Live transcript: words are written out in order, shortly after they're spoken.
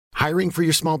Hiring for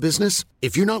your small business?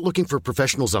 If you're not looking for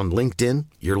professionals on LinkedIn,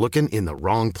 you're looking in the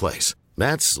wrong place.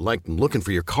 That's like looking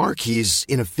for your car keys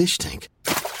in a fish tank.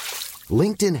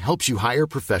 LinkedIn helps you hire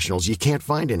professionals you can't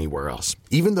find anywhere else,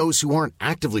 even those who aren't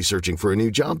actively searching for a new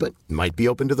job but might be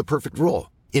open to the perfect role.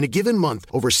 In a given month,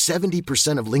 over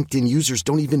 70% of LinkedIn users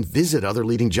don't even visit other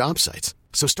leading job sites.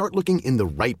 So start looking in the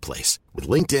right place. With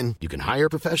LinkedIn, you can hire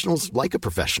professionals like a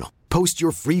professional. Post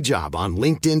your free job on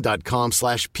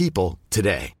linkedin.com/people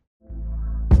today.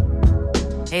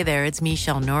 Hey there, it's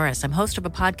Michelle Norris. I'm host of a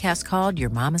podcast called Your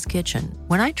Mama's Kitchen.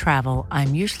 When I travel,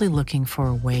 I'm usually looking for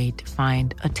a way to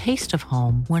find a taste of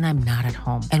home when I'm not at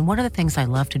home. And one of the things I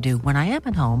love to do when I am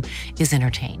at home is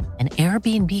entertain. And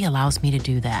Airbnb allows me to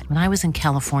do that. When I was in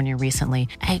California recently,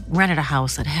 I rented a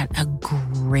house that had a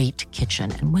great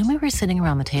kitchen. And when we were sitting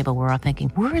around the table, we're all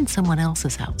thinking, we're in someone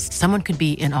else's house. Someone could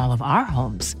be in all of our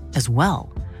homes as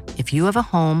well. If you have a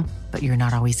home, but you're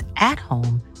not always at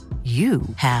home, you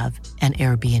have an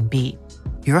Airbnb.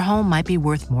 Your home might be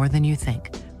worth more than you think.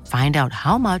 Find out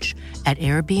how much at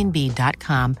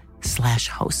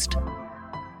airbnb.com/host.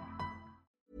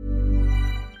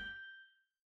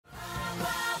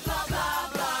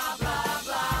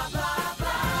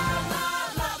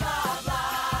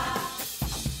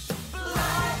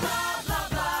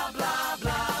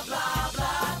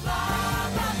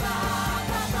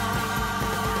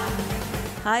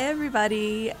 Hi,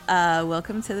 everybody.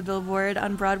 Welcome to the Billboard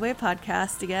on Broadway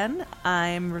podcast again.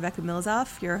 I'm Rebecca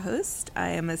Milzoff, your host. I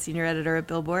am a senior editor at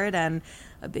Billboard and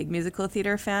a big musical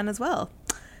theater fan as well.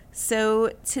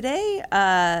 So today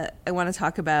I want to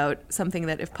talk about something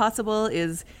that, if possible,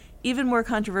 is even more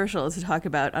controversial to talk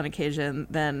about on occasion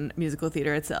than musical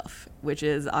theater itself, which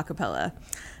is a cappella.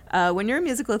 When you're a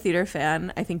musical theater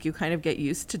fan, I think you kind of get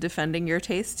used to defending your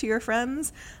taste to your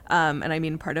friends. And I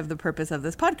mean, part of the purpose of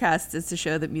this podcast is to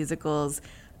show that musicals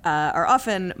are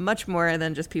often much more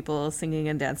than just people singing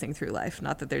and dancing through life.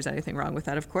 Not that there's anything wrong with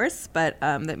that, of course, but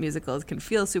that musicals can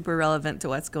feel super relevant to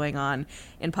what's going on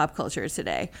in pop culture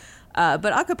today. But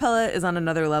a cappella is on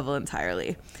another level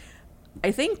entirely.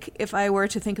 I think if I were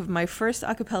to think of my first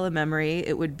a cappella memory,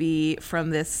 it would be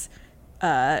from this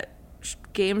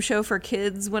game show for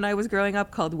kids when I was growing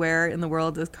up called Where in the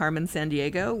World is Carmen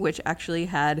Sandiego, which actually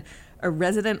had a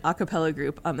resident a cappella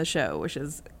group on the show, which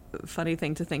is a funny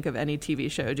thing to think of any TV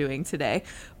show doing today.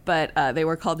 But they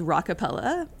were called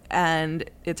Rockapella, and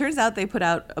it turns out they put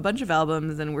out a bunch of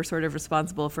albums and were sort of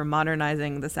responsible for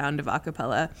modernizing the sound of a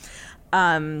cappella.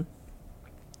 And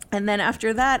then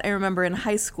after that, I remember in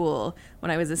high school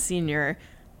when I was a senior,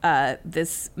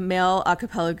 this male a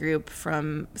cappella group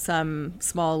from some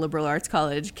small liberal arts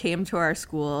college came to our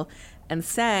school and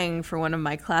sang for one of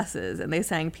my classes, and they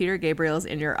sang Peter Gabriel's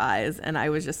In Your Eyes, and I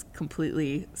was just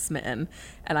completely smitten,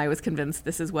 and I was convinced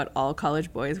this is what all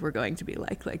college boys were going to be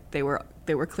like they were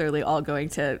clearly all going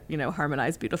to,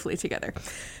 harmonize beautifully together.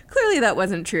 Clearly that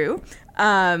wasn't true,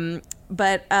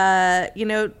 but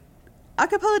a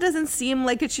cappella doesn't seem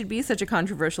like it should be such a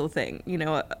controversial thing.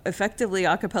 Effectively,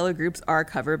 a cappella groups are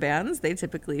cover bands. They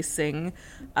typically sing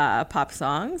pop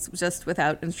songs just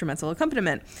without instrumental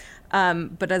accompaniment.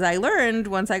 But as I learned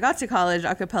once I got to college,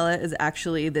 a cappella is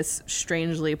actually this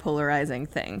strangely polarizing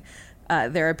thing.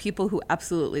 There are people who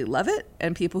absolutely love it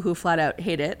and people who flat out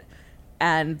hate it.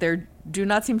 And there do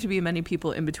not seem to be many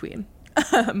people in between.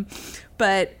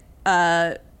 But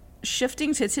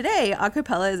shifting to today, a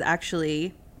cappella is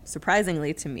actually,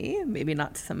 surprisingly to me, maybe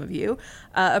not to some of you,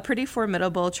 a pretty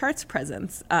formidable charts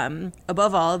presence.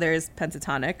 Above all, there's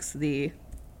Pentatonix, the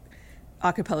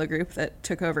a cappella group that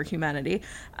took over humanity.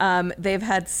 They've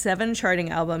had 7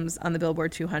 charting albums on the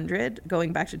Billboard 200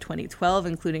 going back to 2012,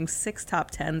 including 6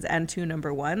 top 10s and 2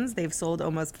 number 1s. They've sold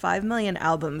almost 5 million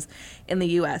albums in the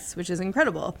US, which is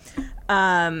incredible.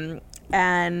 And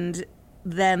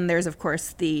then there's, of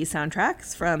course, the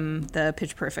soundtracks from the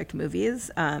Pitch Perfect movies.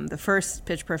 The first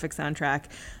Pitch Perfect soundtrack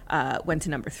went to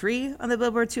number 3 on the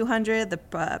Billboard 200. The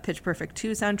Pitch Perfect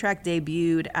 2 soundtrack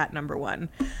debuted at number 1.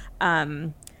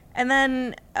 And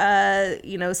then,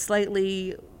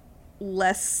 slightly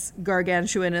less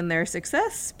gargantuan in their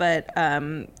success, but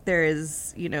there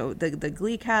is, the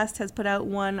Glee cast has put out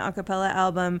one a cappella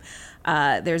album.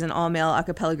 There's an all-male a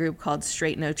cappella group called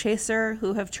Straight No Chaser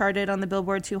who have charted on the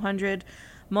Billboard 200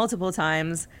 multiple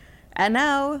times. And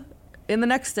now, in the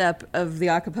next step of the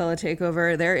a cappella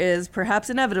takeover, there is, perhaps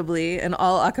inevitably, an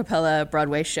all-a cappella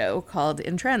Broadway show called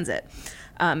In Transit.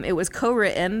 It was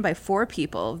co-written by 4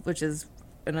 people, which is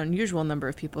an unusual number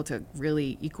of people to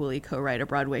really equally co-write a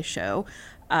Broadway show.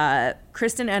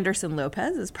 Kristen Anderson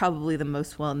Lopez is probably the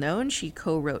most well-known. She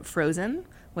co-wrote Frozen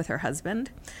with her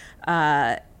husband.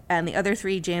 And the other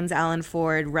three, James Allen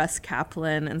Ford, Russ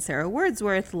Kaplan, and Sarah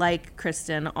Wordsworth, like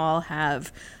Kristen, all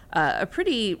have a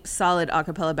pretty solid a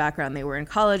cappella background. They were in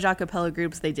college a cappella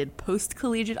groups. They did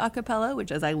post-collegiate a cappella,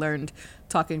 which, as I learned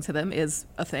talking to them, is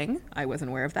a thing. I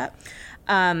wasn't aware of that.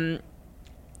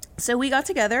 So we got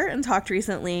together and talked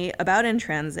recently about In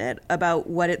Transit, about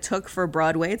what it took for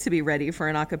Broadway to be ready for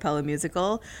an a cappella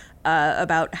musical,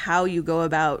 about how you go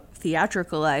about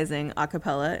theatricalizing a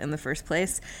cappella in the first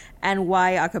place, and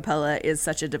why a cappella is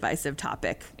such a divisive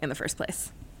topic in the first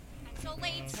place. So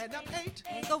late, and I'm late,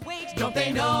 the wait. Don't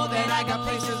they know that I got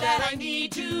places that I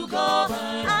need to go?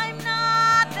 I'm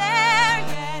not there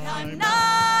yet, I'm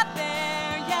not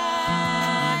there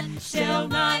yet. Still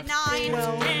not 9,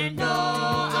 and no,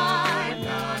 I'm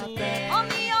not there. On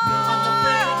the have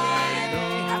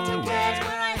to get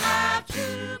where I have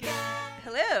to get.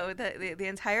 Hello, the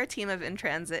entire team of In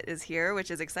Transit is here, which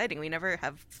is exciting. We never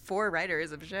have 4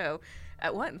 writers of show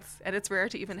at once, and it's rare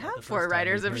to even have 4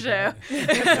 writers of show.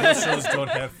 Most shows don't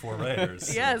have 4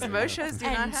 writers. Yes, most shows do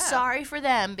not have. And sorry for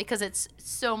them, because it's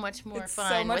so much more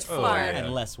fun. So much with fun. 4.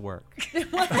 And less work.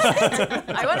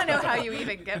 I want to know how you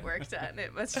even get work done.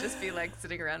 It must just be like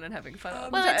sitting around and having fun all the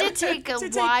Well, time. it did take a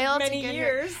take while to many get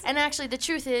years. here. And actually, the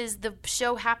truth is, the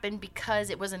show happened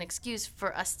because it was an excuse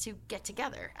for us to get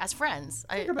together as friends.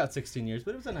 It took about 16 years,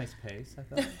 but it was a nice pace, I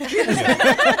thought.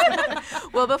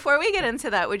 Well, before we get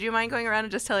into that, would you mind going around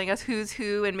and just telling us who's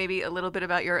who and maybe a little bit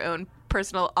about your own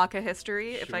personal aka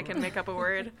history, if I can make up a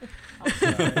word?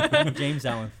 I'm James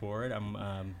Allen Ford. I'm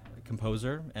a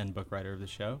composer and book writer of the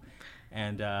show.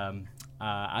 And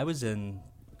I was in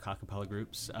a cappella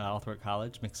groups all throughout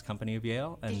college, mixed company of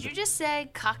Yale. And Did you just say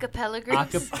cockapella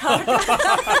groups? You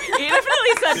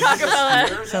definitely said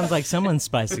acapella. Sounds like someone's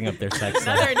spicing up their sex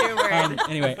life. Another new word.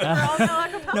 Anyway, all know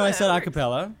acapella. no, I said a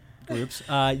cappella groups.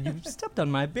 You stepped on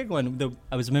my big one.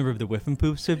 I was a member of the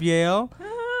Whiffenpoofs of Yale.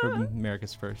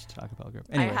 America's first a cappella group.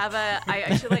 Anyway.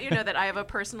 I should let you know that I have a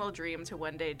personal dream to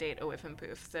one day date a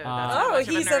Whiffenpoof. So that's how much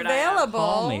of a he's nerd I am. available.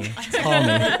 Call me. Call me.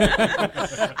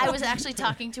 I was actually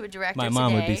talking to a director My today.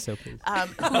 mom would be so pleased.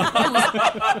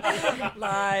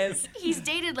 Lies. He's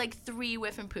dated like 3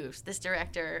 Whiffenpoofs, this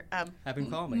director. Have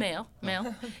him call me. Male.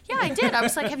 Yeah, I did. I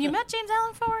was like, have you met James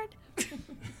Allen Ford?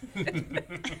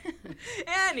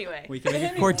 Anyway. We can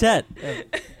make a quartet.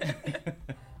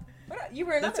 You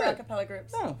were in That's other it. a cappella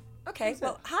groups. No. Okay,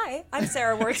 well, hi, I'm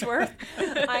Sarah Wordsworth.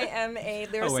 I am a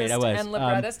lyricist I was. and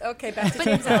librettist. Okay, back to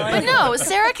James Allen. But no,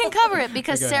 Sarah can cover it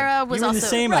because Go ahead. Sarah was You were in also the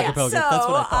same right. a cappella So group. That's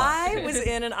what I thought. I was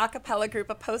in an a cappella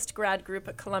group, a post-grad group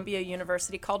at Columbia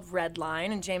University called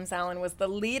Redline, and James Allen was the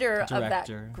leader of that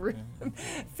Director, group,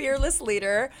 fearless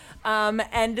leader.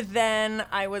 And then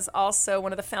I was also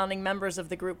one of the founding members of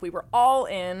the group we were all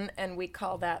in, and we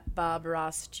call that Bob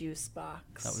Ross Juice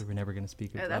Box. Thought we were never going to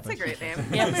speak of Oh, that's a Bob great name.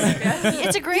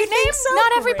 It's a great name. so?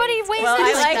 Not Great. everybody weighs Well, in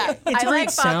I like like that. I great like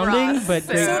Bob sounding, Ross, but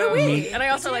so do we. And I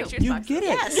also like Juice You Box. get it.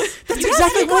 Yes. That's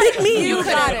exactly what it means. You could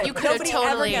got have. it. You could have Nobody ever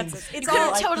totally. gets it. You It's could have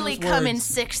all like totally those come in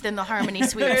words. 6th in the Harmony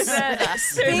Suites with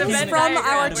us. There's a Things Venn from diagram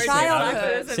our where Juice childhood.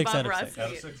 Boxes and 6 Bob out of Ross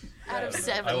 6. meet. Out of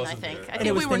 7, I wasn't think. there. I And think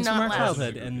it was we were things from not our last.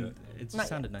 childhood, and it just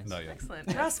sounded nice. Not yet.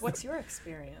 Excellent. Russ, what's your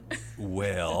experience?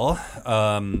 Well,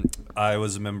 I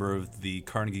was a member of the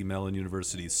Carnegie Mellon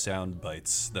University Sound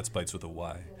Bites. That's Bites with a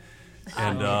Y.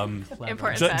 And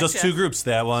Important just fact, two yes. groups,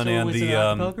 that one So and was it the an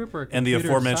a cappella group or a and the computer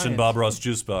aforementioned science? Bob Ross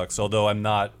Juice Box. Although I'm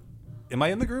not. Am I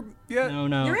in the group yet? No.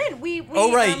 You're in. We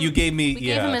Oh right, you gave me. We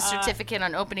yeah. gave him a certificate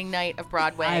on opening night of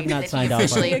Broadway. I have not that signed he off on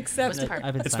officially it. was part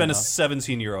of. It's been a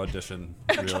 17-year audition,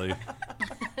 really.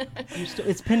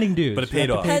 It's pending dues. But it You have paid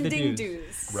to off. pay the pending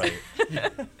dues. dues. Right.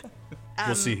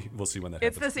 We'll see when that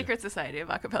It's the happens. secret society of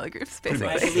a cappella groups, Pretty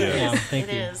much. basically. Yeah, thank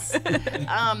It you. is.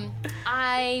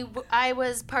 I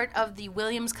was part of the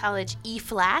Williams College E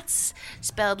flats,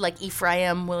 spelled like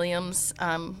Ephraim Williams,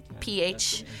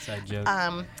 PH. Inside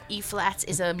joke. E flats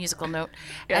is a musical note.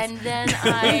 Yes. And then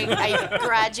I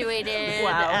graduated,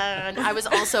 Wow. and I was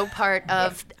also part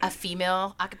of a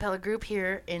female a cappella group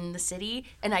here in the city,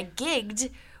 and I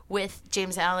gigged with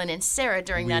James Allen and Sarah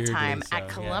during that Weirdly time so, at yeah.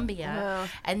 Columbia. Oh.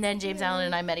 And then James Allen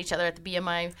and I met each other at the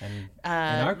BMI in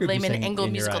our group, you Lehman sang Engel In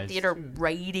Your Musical Eyes. Theater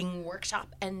writing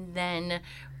workshop, and then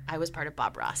I was part of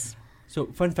Bob Ross. So,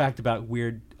 fun fact about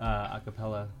weird a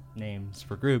cappella names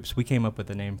for groups: we came up with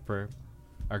a name for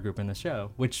our group in the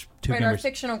show, which two Right, our members.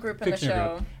 fictional group in the fictional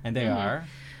show. group, and they are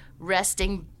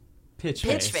Resting Pitch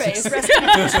Pitch Face. face, resting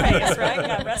pitch face, right?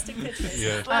 Yeah, resting pitch face.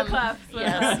 Yeah.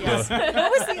 yes.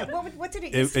 What was the? What did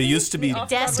it used to be? It used to be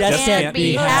Desk Desk can't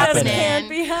be happening. Can't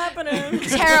be happening.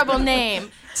 Terrible name.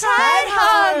 Tight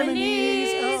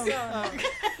harmonies.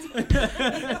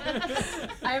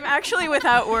 I'm actually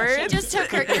without words. She just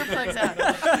took her earplugs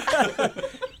out.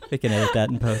 We can edit that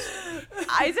in post.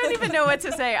 I don't even know what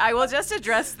to say. I will just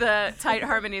address the tight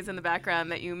harmonies in the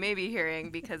background that you may be hearing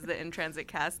because the In Transit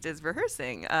cast is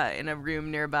rehearsing in a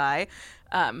room nearby.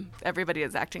 Everybody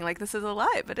is acting like this is a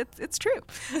lie, but it's true.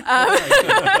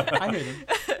 I hear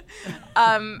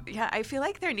them. Yeah, I feel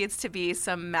like there needs to be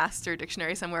some master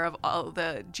dictionary somewhere of all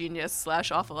the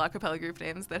genius/awful a cappella group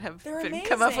names that have They're been amazing.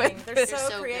 come up with. They're so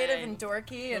so creative good. and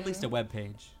dorky. At And least a web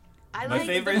page. I My like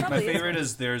favorite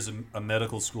is there's a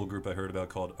medical school group I heard about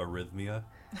called Arrhythmia.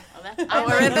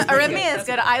 Arrhythmia is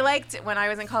good. I liked when I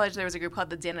was in college. There was a group called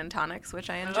the Din and Tonics, which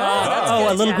I enjoyed.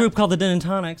 Oh, a little group called the Din and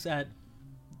Tonics at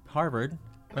Harvard.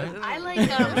 Right? I like a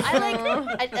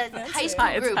high school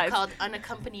It's group high. called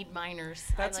Unaccompanied Minors.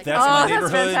 That's I like my that's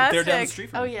neighborhood. They're down the fantastic. street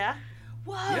from Oh me. yeah.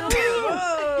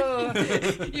 Whoa!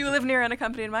 You live near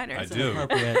unaccompanied minors. I do.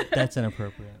 Inappropriate. That's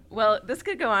inappropriate. Well, this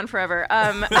could go on forever.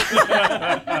 And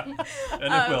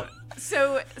it will.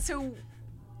 So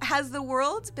has the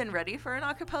world been ready for an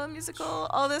a cappella musical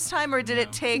all this time, or did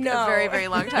it take a very, very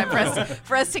long time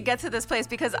for us to get to this place?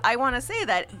 Because I want to say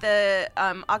that the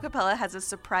a cappella has a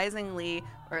surprisingly,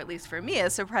 or at least for me, a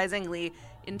surprisingly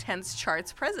intense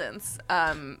charts presence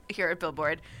here at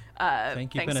Billboard.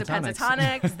 Thank you, thanks to Pentatonics.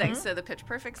 Pentatonics, thanks to the Pitch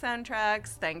Perfect soundtracks,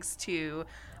 thanks to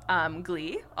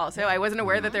Glee. Also, I wasn't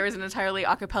aware that there was an entirely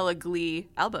a cappella Glee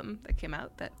album that came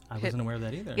out. That I hit. wasn't aware of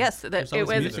that either. Yes, There's it always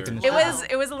was. music in the It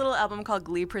show. was a little album called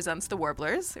Glee Presents the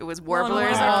Warblers. It was no,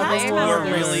 Warblers our all cast day. member Or was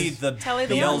really the Telly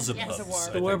the Beelzebubs. Yes. I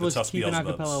think The Warblers Tusk keeping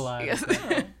Beelzebubs, acapella alive. Yes.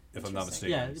 if I'm not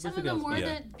mistaken. Yeah, it was Some the of them Beelzebubs. were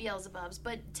Yeah. the Beelzebubs,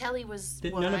 but Telly was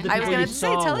None one. of the I was people gonna you say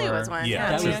saw Telly were- was one.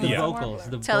 Yeah. That was the Yeah. vocals.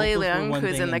 The Telly vocals were Leung, one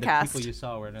who's thing, in the and cast. people you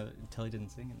saw were another. Telly didn't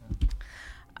sing in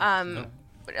that.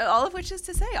 All of which is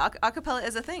to say, a cappella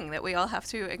is a thing that we all have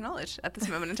to acknowledge at this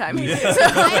moment in time. I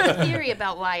have a theory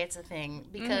about why it's a thing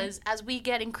because as we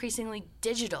get increasingly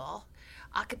digital,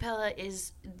 a cappella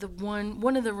is the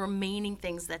one of the remaining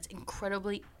things that's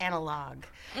incredibly analog.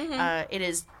 It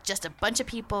is just a bunch of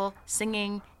people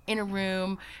singing in a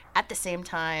room at the same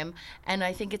time, and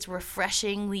I think it's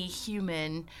refreshingly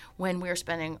human when we're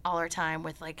spending all our time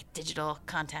with like digital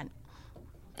content.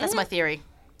 That's my theory.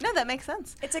 No, that makes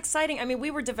sense. It's exciting. I mean, we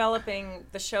were developing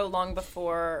the show long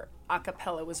before a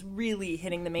cappella was really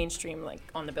hitting the mainstream, like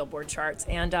on the Billboard charts,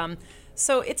 and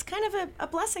so it's kind of a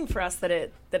blessing for us that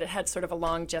it had sort of a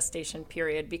long gestation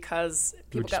period because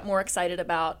people got more excited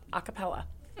about a cappella.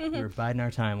 We were biding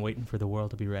our time, waiting for the world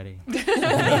to be ready.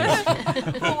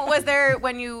 Was there,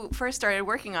 when you first started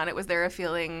working on it, was there a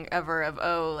feeling ever of,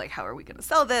 oh, like, how are we going to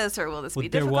sell this, or will this be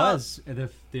There difficult? was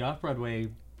the off-Broadway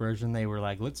version. They were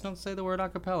like, let's don't say the word a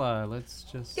cappella. Let's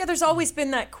just. Yeah, there's always been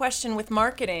that question with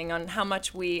marketing on how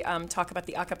much we talk about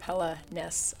the a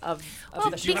cappella-ness of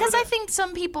the show. Because I think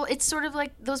some people, it's sort of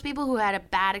like those people who had a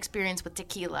bad experience with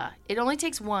tequila. It only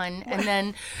takes one, and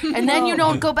then you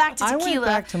don't go back to I tequila. went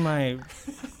back to my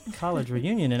college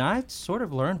reunion, and I sort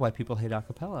of learned why people hate a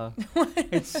cappella.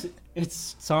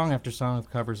 It's song after song of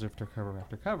covers after cover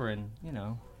after cover, and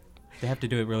they have to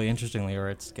do it really interestingly, or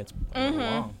it gets a little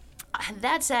long.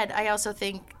 That said, I also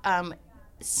think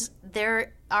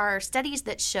there are studies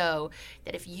that show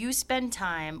that if you spend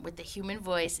time with the human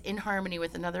voice in harmony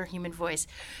with another human voice,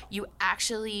 you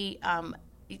actually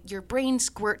your brain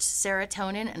squirts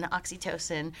serotonin and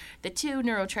oxytocin, the two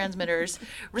neurotransmitters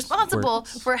responsible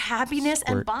for happiness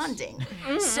and bonding.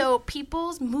 So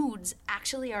people's moods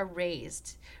actually are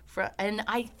raised. And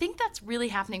I think that's really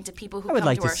happening to people who I would come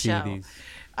like to to our see show. these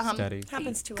studies.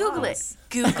 happens to Google us. it.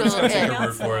 Google Take it. your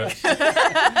word for it.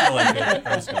 I like it.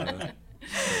 I was gonna-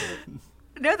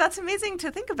 No, that's amazing to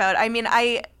think about. I mean,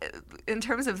 in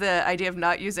terms of the idea of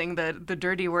not using the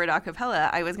dirty word a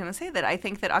cappella, I was going to say that I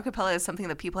think that a cappella is something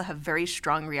that people have very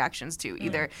strong reactions to,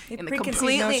 either in the Preconceived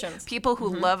completely, notions. people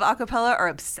who love a cappella are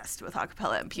obsessed with a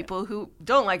cappella, and people who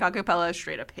don't like a cappella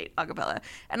straight up hate a cappella.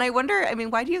 And I wonder, I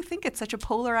mean, why do you think it's such a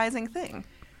polarizing thing?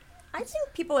 I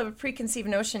think people have a preconceived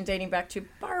notion dating back to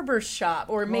barbershop,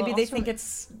 or maybe they also think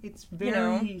it's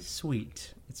very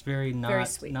sweet. It's very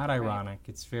sweet, not right. ironic.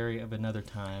 It's very of another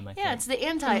time. I Yeah, think. it's the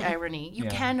anti-irony. You Yeah.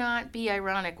 cannot be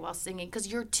ironic while singing because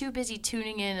you're too busy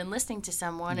tuning in and listening to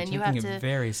someone, and you taking have it to.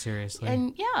 very seriously.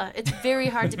 And yeah, it's very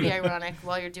hard to be ironic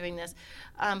while you're doing this.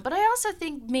 But I also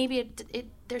think maybe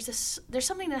there's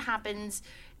something that happens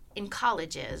in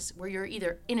colleges where you're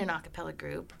either in an a cappella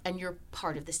group and you're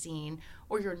part of the scene,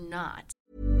 or you're not.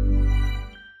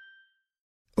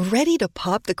 Ready to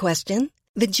pop the question?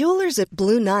 The jewelers at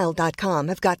BlueNile.com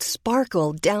have got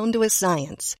sparkle down to a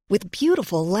science with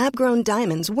beautiful lab-grown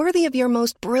diamonds worthy of your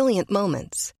most brilliant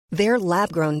moments. Their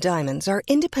lab-grown diamonds are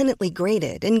independently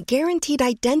graded and guaranteed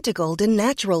identical to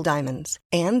natural diamonds.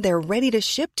 And they're ready to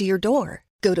ship to your door.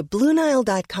 Go to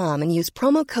BlueNile.com and use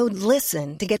promo code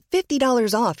LISTEN to get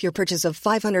 $50 off your purchase of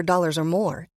 $500 or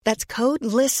more. That's code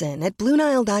LISTEN at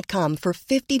BlueNile.com for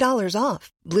 $50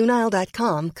 off.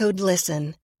 BlueNile.com, code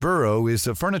LISTEN. Burrow is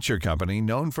a furniture company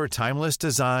known for timeless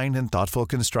design and thoughtful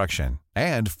construction,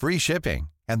 and free shipping,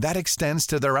 and that extends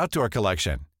to their outdoor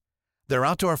collection. Their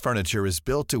outdoor furniture is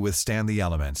built to withstand the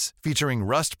elements, featuring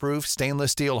rust-proof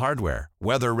stainless steel hardware,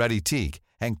 weather-ready teak,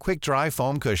 and quick-dry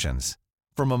foam cushions.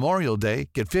 For Memorial Day,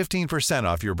 get 15%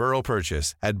 off your Burrow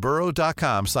purchase at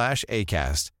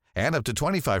burrow.com/ACAST, and up to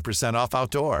 25% off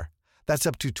outdoor. That's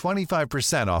up to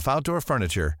 25% off outdoor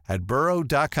furniture at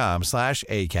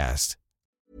burrow.com/ACAST.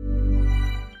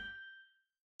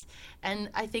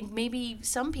 And I think maybe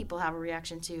some people have a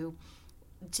reaction to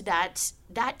that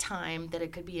time that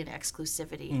it could be an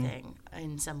exclusivity thing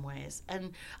in some ways.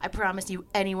 And I promise you,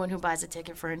 anyone who buys a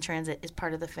ticket for In Transit is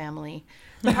part of the family,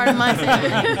 part of my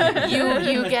family.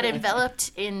 You get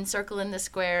enveloped in Circle in the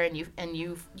Square, and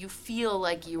you feel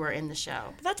like you are in the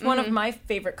show. That's one of my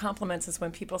favorite compliments is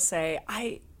when people say,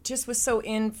 I just was so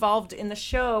involved in the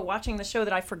show, watching the show,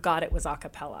 that I forgot it was a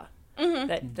cappella.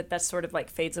 That sort of like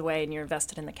fades away, and you're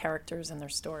invested in the characters and their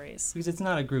stories. Because it's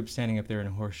not a group standing up there in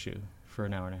a horseshoe for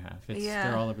an hour and a half.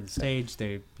 They're all over the stage.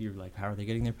 You're like, how are they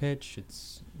getting their pitch?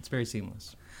 It's very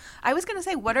seamless. I was going to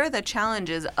say, what are the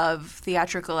challenges of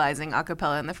theatricalizing a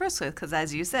cappella in the first place? Because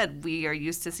as you said, we are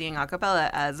used to seeing a cappella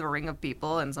as a ring of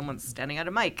people and someone standing at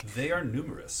a mic. They are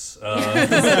numerous.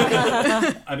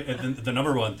 I mean, the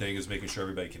number one thing is making sure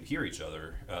everybody can hear each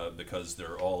other, because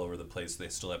they're all over the place. They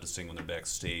still have to sing when they're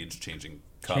backstage, changing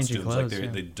costumes.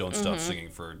 Clothes, they don't stop singing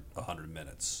for 100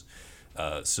 minutes.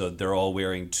 So they're all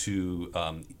wearing two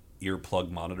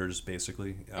earplug monitors,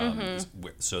 basically,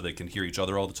 so they can hear each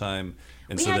other all the time,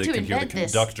 and so they can hear the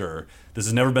conductor. This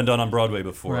has never been done on Broadway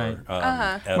before. Right.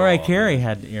 Mariah Carey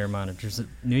had ear monitors at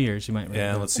New Year's. You might remember.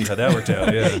 Yeah, let's see how that worked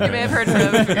out. Yeah. You may have heard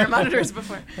of ear monitors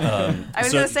before. I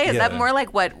was going to say, is that more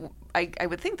like what... I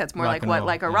would think that's more like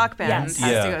what a rock band has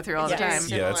to go through all the time.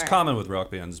 Yeah, it's common with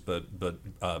rock bands, but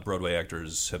Broadway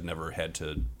actors have never had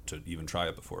to even try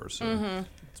it before. So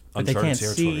but they can't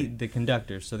see the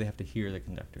conductors, so they have to hear the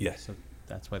conductors. Yeah. So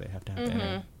that's why they have to have to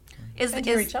enter. And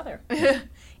hear each other.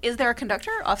 Is there a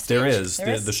conductor off stage? There is.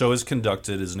 The show is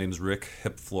conducted. His name's Rick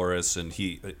Hipflores, and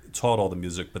he taught all the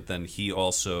music, but then he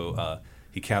also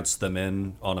he counts them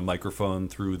in on a microphone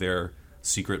through their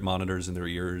secret monitors in their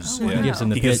ears. Oh, wow. He gives them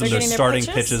their starting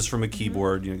pitches from a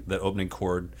keyboard, that opening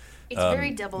chord. It's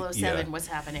very 007 what's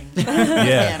happening.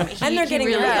 Yeah. And they're getting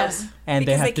really is. And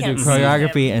they have to do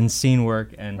choreography and scene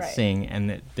work and sing,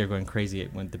 and they're going crazy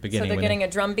at the beginning. So they're getting a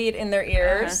drum beat in their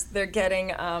ears. They're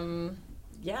getting,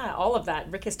 all of that.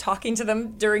 Rick is talking to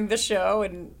them during the show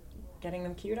and getting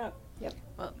them queued up. Yep.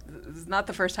 Well, this is not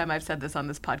the first time I've saad this on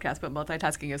this podcast, but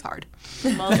multitasking is hard.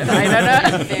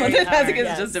 Multitasking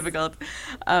is just difficult.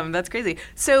 That's crazy.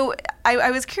 So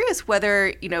I was curious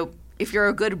whether, if you're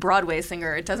a good Broadway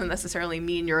singer, it doesn't necessarily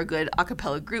mean you're a good a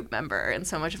cappella group member. And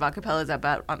so much of a cappella is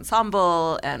about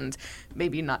ensemble and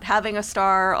maybe not having a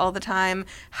star all the time.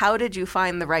 How did you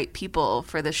find the right people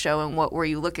for the show, and what were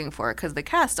you looking for? Because the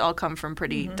cast all come from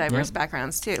pretty diverse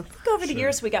backgrounds, too. I think over the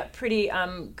years, we got pretty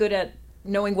good at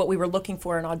knowing what we were looking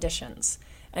for in auditions,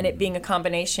 and it being a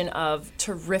combination of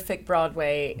terrific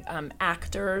Broadway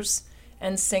actors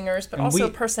and singers, but also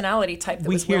personality type that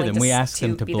was willing we ask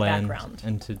them to blend the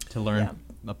and to learn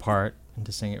a part and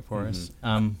to sing it for us.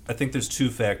 I think there's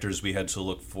two factors we had to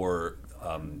look for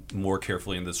more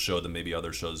carefully in this show than maybe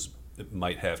other shows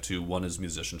might have to. One is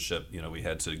musicianship. We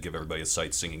had to give everybody a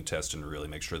sight singing test and really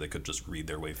make sure they could just read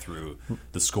their way through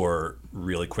the score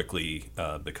really quickly,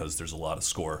 because there's a lot of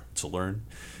score to learn.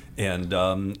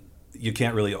 And you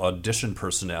can't really audition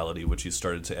personality, which you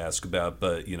started to ask about,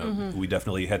 but we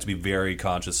definitely had to be very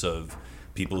conscious of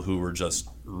people who were just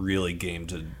really game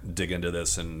to dig into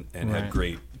this and had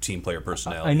great team player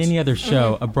personalities. In any other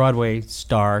show, a Broadway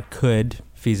star could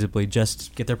feasibly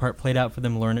just get their part played out for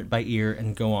them, learn it by ear,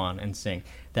 and go on and sing.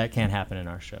 That can't happen in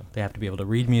our show. They have to be able to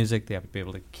read music. They have to be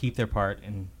able to keep their part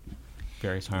in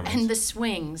various harmonies. And the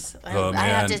swings.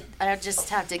 I just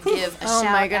have to give a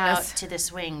shout out to the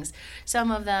swings. Some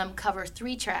of them cover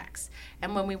 3 tracks.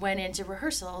 And when we went into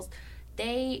rehearsals,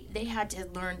 they had to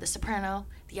learn the soprano,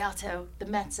 the alto, the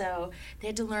mezzo. They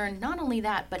had to learn not only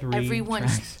that, but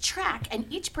everyone's track. And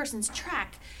each person's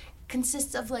track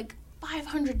consists of like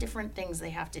 500 different things they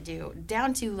have to do,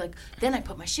 down to like, then I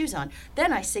put my shoes on,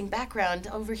 then I sing background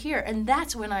over here, and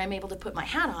that's when I'm able to put my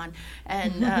hat on,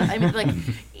 and I mean, like,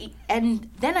 and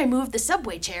then I move the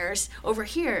subway chairs over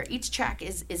here. Each track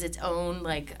is its own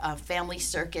like family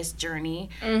circus journey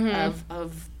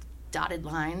of dotted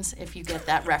lines, if you get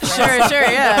that reference. Sure,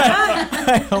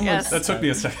 yeah. Yes. That took me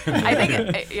a second.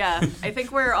 I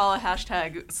think we're all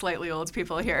hashtag slightly old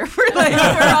people here. We're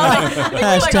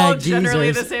all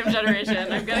generally the same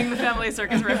generation. I'm getting the family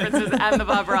circus references and the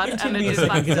Bob Ross and the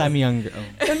jukebox. Because I'm younger.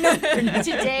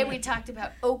 Today we talked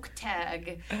about oak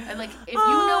tag. And like, if you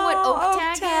know what oak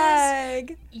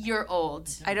tag is, you're old.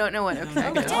 I don't know what oak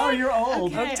tag is. Oh, you're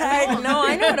old. Oak tag. No,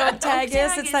 I know what oak tag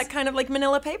is. It's that kind of like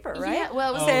manila paper, right? Yeah,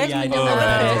 well, it was I do know what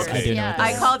that is. I do know what that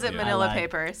I is. called it manila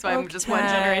paper, so I'm just one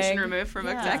generation removed from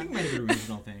oak I tag. think it might be a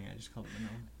regional thing. I just called it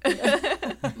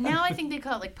manila. Now I think they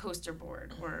call it like poster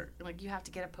board, or like you have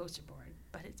to get a poster board,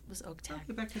 but it was oak tag.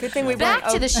 Good thing we Back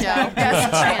to the show.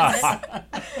 Yes, transit.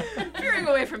 Veering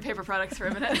away from paper products for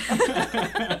a minute.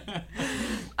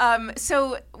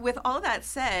 So with all that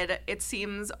said, it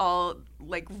seems all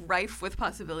like rife with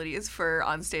possibilities for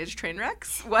onstage train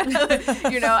wrecks. What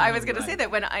I was going to say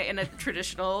that when in a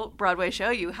traditional Broadway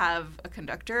show, you have a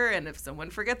conductor, and if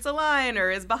someone forgets a line or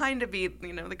is behind a beat,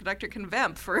 the conductor can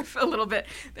vamp for a little bit.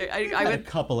 I would a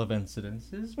couple of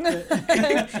incidences. But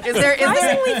is there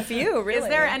surprisingly few? Really? Is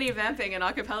there any vamping in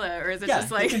a cappella, or is it just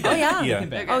like? Oh yeah.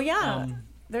 Okay. Oh yeah.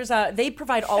 There's they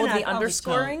provide all of the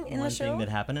underscoring in the show. One thing that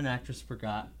happened: an actress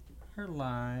forgot her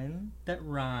line that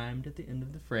rhymed at the end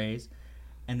of the phrase,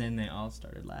 and then they all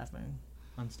started laughing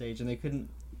on stage, and they couldn't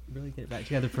really get it back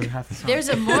together for half the song. There's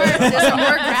a more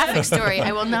graphic story.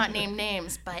 I will not name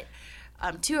names, but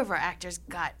 2 of our actors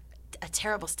got a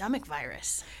terrible stomach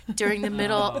virus during the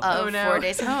middle of 4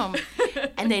 Days Home,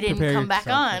 and they didn't come back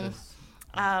on.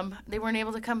 They weren't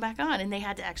able to come back on, and they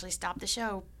had to actually stop the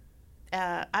show.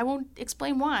 I won't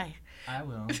explain why. I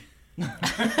will.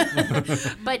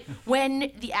 But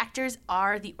when the actors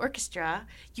are the orchestra,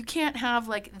 you can't have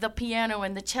like the piano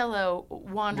and the cello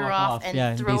wander off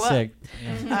and throw up. Sick.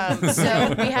 Yeah.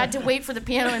 So we had to wait for the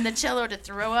piano and the cello to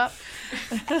throw up.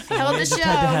 Held the show.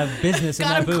 Had to have business in got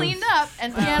that them booth. cleaned up,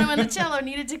 and piano and the cello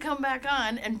needed to come back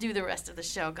on and do the rest of the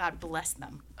show. God bless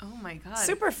them. Oh my God.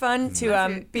 Super fun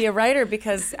to be a writer,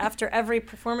 because after every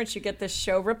performance you get this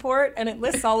show report and it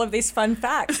lists all of these fun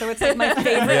facts. So it's like my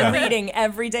favorite reading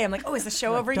every day. I'm like, oh, is the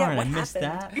show over yet? What I missed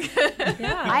happened? that.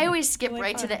 Yeah. I always skip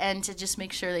right to the end to just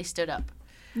make sure they stood up.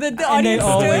 The And they audience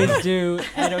always do.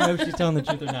 I don't know if she's telling the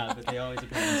truth or not, but they always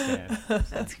apparently stand.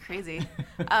 That's crazy.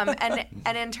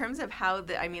 And in terms of how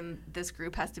this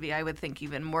group has to be, I would think,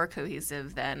 even more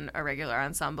cohesive than a regular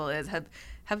ensemble is.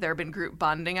 Have there been group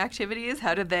bonding activities?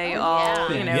 How did they all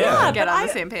get on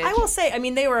the same page? I will say,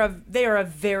 they are a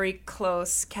very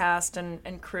close cast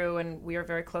and crew, and we are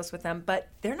very close with them. But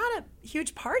they're not a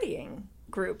huge partying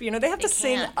group. They have to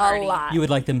sing a lot. You would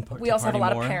like them to We also have a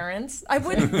lot more? of parents. I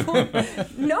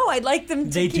wouldn't. No, I'd like them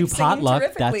to They keep do singing potluck,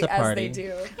 terrifically that's a as party. they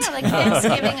do. Yeah,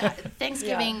 like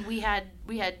Thanksgiving, we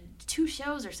had 2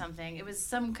 shows or something. It was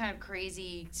some kind of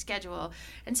crazy schedule,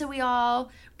 and so we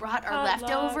all brought our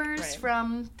leftovers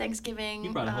from Thanksgiving.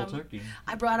 You brought a whole turkey.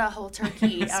 I brought a whole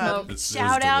turkey.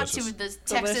 Shout out to the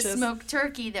Texas smoked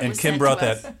turkey that and was Kim sent brought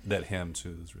to us. that ham too.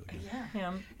 It was really good.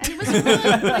 Yeah. And it was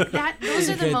really like that. Those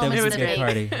are the moments that make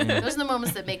party. Yeah. those are the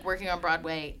moments that make working on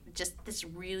Broadway just this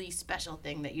really special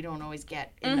thing that you don't always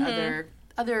get in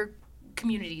other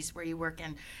communities where you work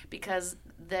in, because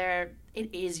it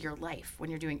is your life when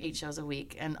you're doing 8 shows a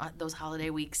week, and those holiday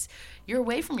weeks you're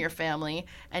away from your family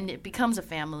and it becomes a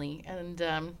family, and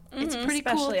it's a pretty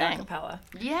cool Especially thing. a cappella.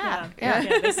 Yeah.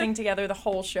 They sing together the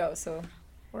whole show, so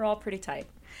we're all pretty tight.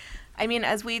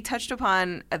 As we touched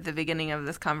upon at the beginning of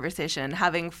this conversation,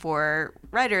 having 4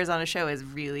 writers on a show is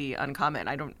really uncommon.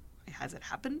 Has it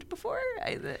happened before?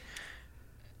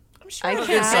 I'm sure I it could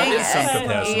In has. some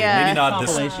capacity. Yeah. Maybe not this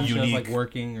Compilation shows unique like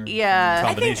working or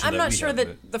combination. I'm that not we sure have,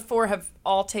 that the 4 have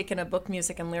all taken a book,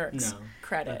 music, and lyrics No.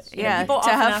 credit. Yeah, People to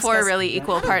often have ask 4 us, really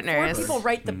equal how do partners. 4 people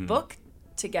write the book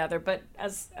together, but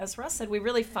as Russ said, we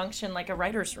really function like a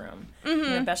writer's room.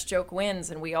 Best joke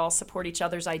wins, and we all support each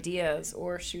other's ideas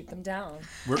or shoot them down.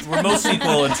 We're most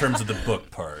equal in terms of the book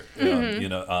part.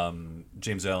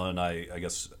 James Allen and I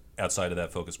guess outside of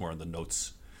that, focus more on the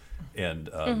notes, and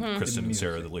Kristen and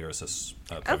Sarah, the lyricists,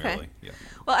 primarily. Yeah.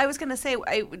 Well, I was going to say,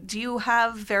 do you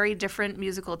have very different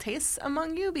musical tastes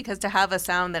among you? Because to have a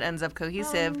sound that ends up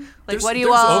cohesive, what do you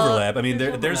there's all...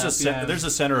 overlap. There's a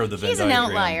center of the Venn He's an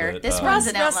diagram. outlier. But, This one's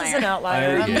an Russ outlier. is an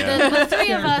outlier. The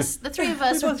 3 of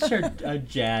us We both share a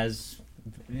jazz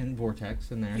And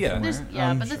Vortex in there. Yeah.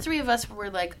 somewhere. But the three of us were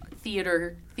like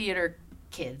theater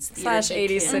kids. / 80s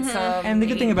kids. sitcom. And the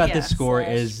good thing about Yeah. this score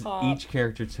Slash is pop. each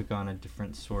character took on a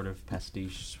different sort of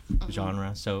pastiche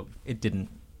genre, so it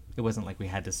wasn't like we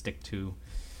had to stick to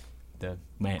the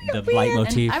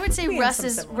leitmotif. And I would say We had Russ some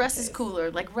is similar Russ is tastes. cooler.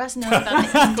 Like Russ knows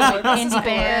about the indie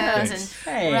bands,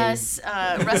 and Hey. Russ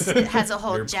has a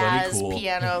whole You're plenty jazz cool.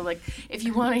 piano. Like if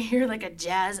you want to hear like a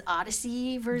jazz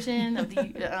Odyssey version of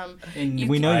the, And you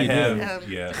we know I you have,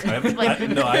 do. yeah. I have, Like, I have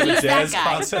a he's that jazz guy.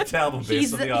 concept album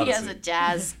based on the he Odyssey. has a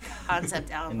jazz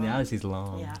concept album. And the Odyssey's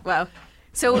long. Yeah. Wow.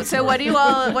 So what do you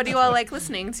all like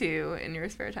listening to in your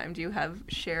spare time? Do you have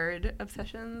shared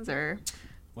obsessions or?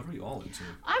 What are we all into?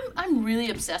 I'm really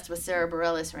obsessed with Sarah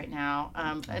Bareilles right now,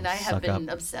 and I have suck been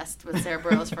up. obsessed with Sarah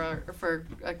Bareilles for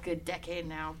a good decade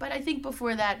now. But I think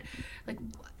before that, like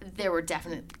there were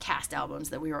definite cast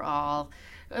albums that we were all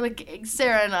like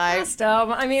Sarah and I.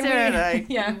 I mean, Sarah and I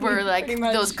yeah, were like pretty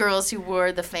much. those girls who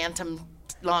wore the Phantom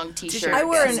long T-shirt. I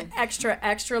wore an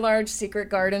extra large Secret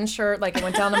Garden shirt, like it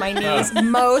went down to my knees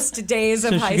most days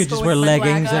of So she high could school. just wear with my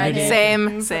leggings black underneath. eye.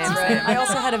 Same. That's right. I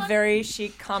also had a very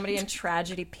chic comedy and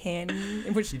tragedy pin,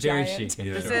 which Very giant. chic.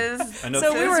 Yeah. This is I know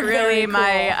So this we is were really very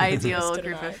my cool. ideal Kristen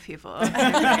group and I. of people.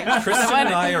 Kristen and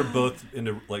I are both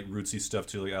into like rootsy stuff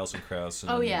too, like Alison Krauss.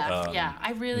 And, Oh yeah,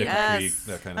 I really. Nickel Yes. Creek,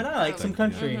 that kind I of. don't know, like some thing,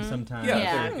 country yeah. sometimes. Yeah,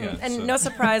 Yeah. yeah, And so- no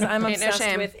surprise, I'm Ain't no obsessed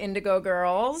shame. with Indigo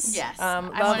Girls. Yes, love,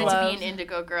 I wanted love to be an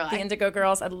Indigo girl. the Indigo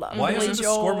Girls. I love Why Billy isn't the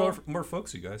Joel. score more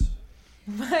folksy, guys?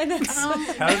 How did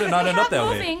How it not end up that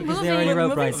way? Because they already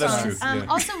wrote Bright That's Songs. true. Yeah.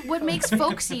 Also, what makes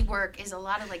folksy work is a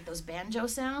lot of like those banjo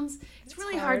sounds. It's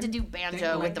really hard to do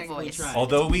banjo with the voice.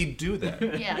 Although we do that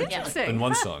Yeah, yeah. Interesting. in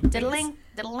one song. Diddling,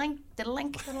 diddling,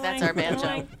 diddling. That's our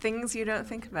banjo. Things you don't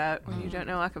think about when you don't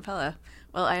know a cappella.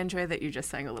 Well, I enjoy that you just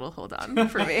sang a little "Hold On"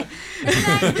 for me.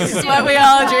 This is what we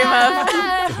all dream of.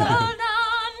 Hold on.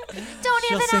 Don't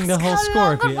She'll even sing ask the whole how score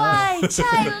long if you- why,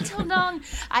 child, hold on.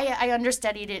 I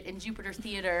understudied it in Jupiter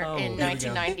Theater Oh, in there we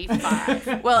go.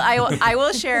 1995. Well, I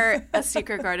will share a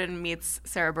Secret Garden meets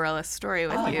Sarah Bareilles story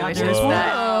with you, which is Whoa.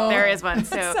 that there is one.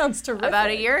 So That sounds terrific. about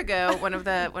a year ago, one of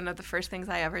the first things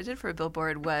I ever did for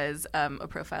Billboard was a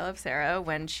profile of Sarah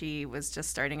when she was just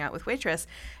starting out with Waitress.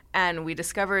 And we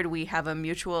discovered we have a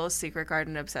mutual Secret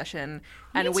Garden obsession,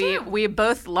 and we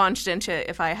both launched into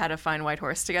If I Had a Fine White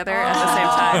Horse together at the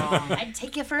same time. I'd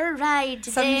take you for a ride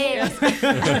today.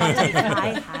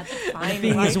 I had to find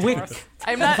Being his White wick. Horse.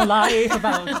 I'm not about.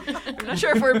 I'm not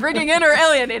sure if we're bringing in or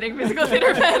alienating musical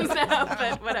theater fans now,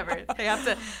 but whatever. They have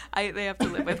to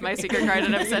live with my Secret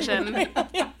Garden obsession.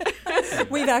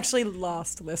 We've actually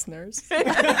lost listeners. Come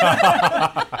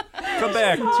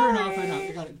back. Turn off a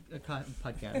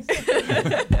podcast.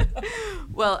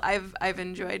 Well, I've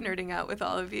enjoyed nerding out with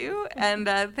all of you, and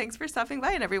thanks for stopping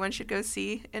by. And everyone should go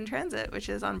see In Transit, which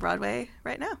is on Broadway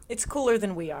right now. It's cooler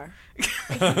than we are.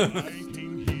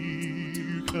 Waiting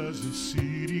here 'cause the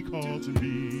city called to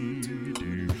me.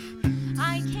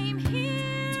 I came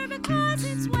here because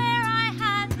it's where I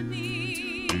had to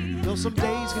be. Though some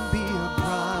days can be a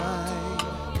grind.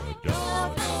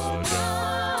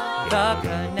 The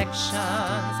connections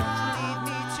lead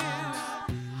me to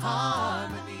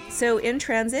harmony. So In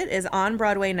Transit is on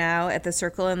Broadway now at the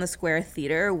Circle in the Square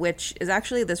Theater, which is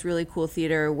actually this really cool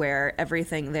theater where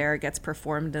everything there gets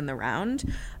performed in the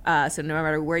round. So no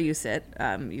matter where you sit,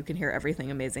 you can hear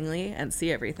everything amazingly and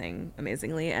see everything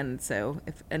amazingly. And so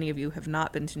if any of you have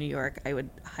not been to New York, I would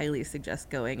highly suggest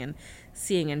going and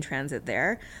seeing In Transit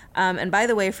there. And by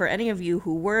the way, for any of you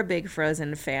who were big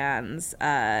Frozen fans,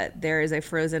 there is a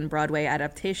Frozen Broadway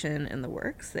adaptation in the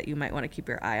works that you might want to keep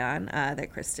your eye on,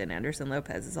 that Kristen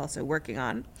Anderson-Lopez is also working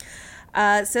on.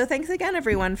 So thanks again,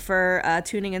 everyone, for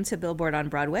tuning into Billboard on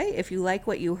Broadway. If you like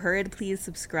what you heard, please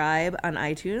subscribe on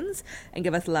iTunes and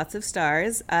give us lots of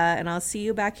stars. And I'll see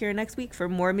you back here next week for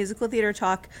more musical theater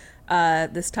talk,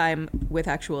 this time with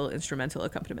actual instrumental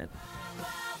accompaniment.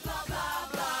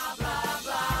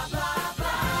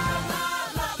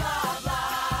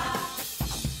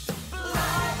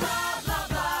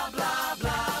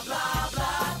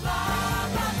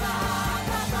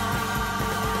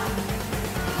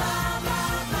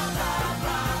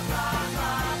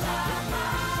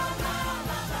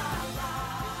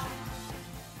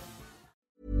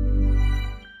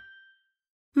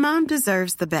 Mom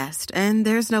deserves the best, and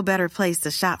there's no better place to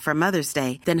shop for Mother's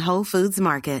Day than Whole Foods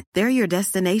Market. They're your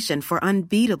destination for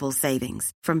unbeatable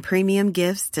savings, from premium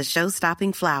gifts to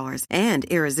show-stopping flowers and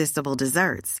irresistible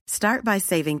desserts. Start by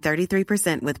saving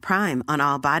 33% with Prime on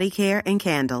all body care and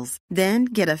candles. Then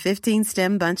get a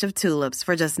 15-stem bunch of tulips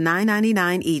for just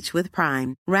 $9.99 each with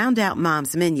Prime. Round out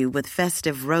Mom's menu with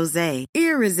festive rosé,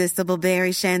 irresistible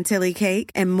berry chantilly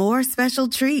cake, and more special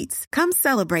treats. Come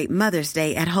celebrate Mother's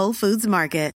Day at Whole Foods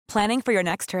Market. Planning for your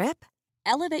next trip?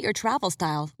 Elevate your travel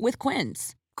style with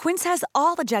Quince. Quince has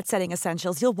all the jet-setting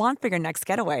essentials you'll want for your next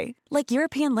getaway, like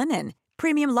European linen,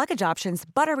 premium luggage options,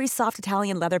 buttery soft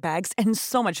Italian leather bags, and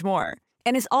so much more.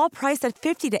 And is all priced at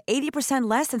 50 to 80%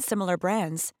 less than similar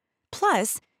brands.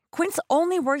 Plus, Quince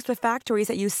only works with factories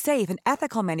that use safe and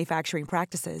ethical manufacturing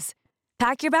practices.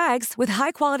 Pack your bags with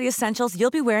high-quality essentials you'll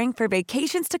be wearing for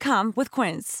vacations to come with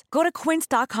Quince. Go to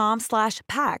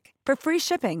quince.com/pack for free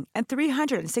shipping and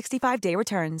 365-day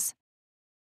returns.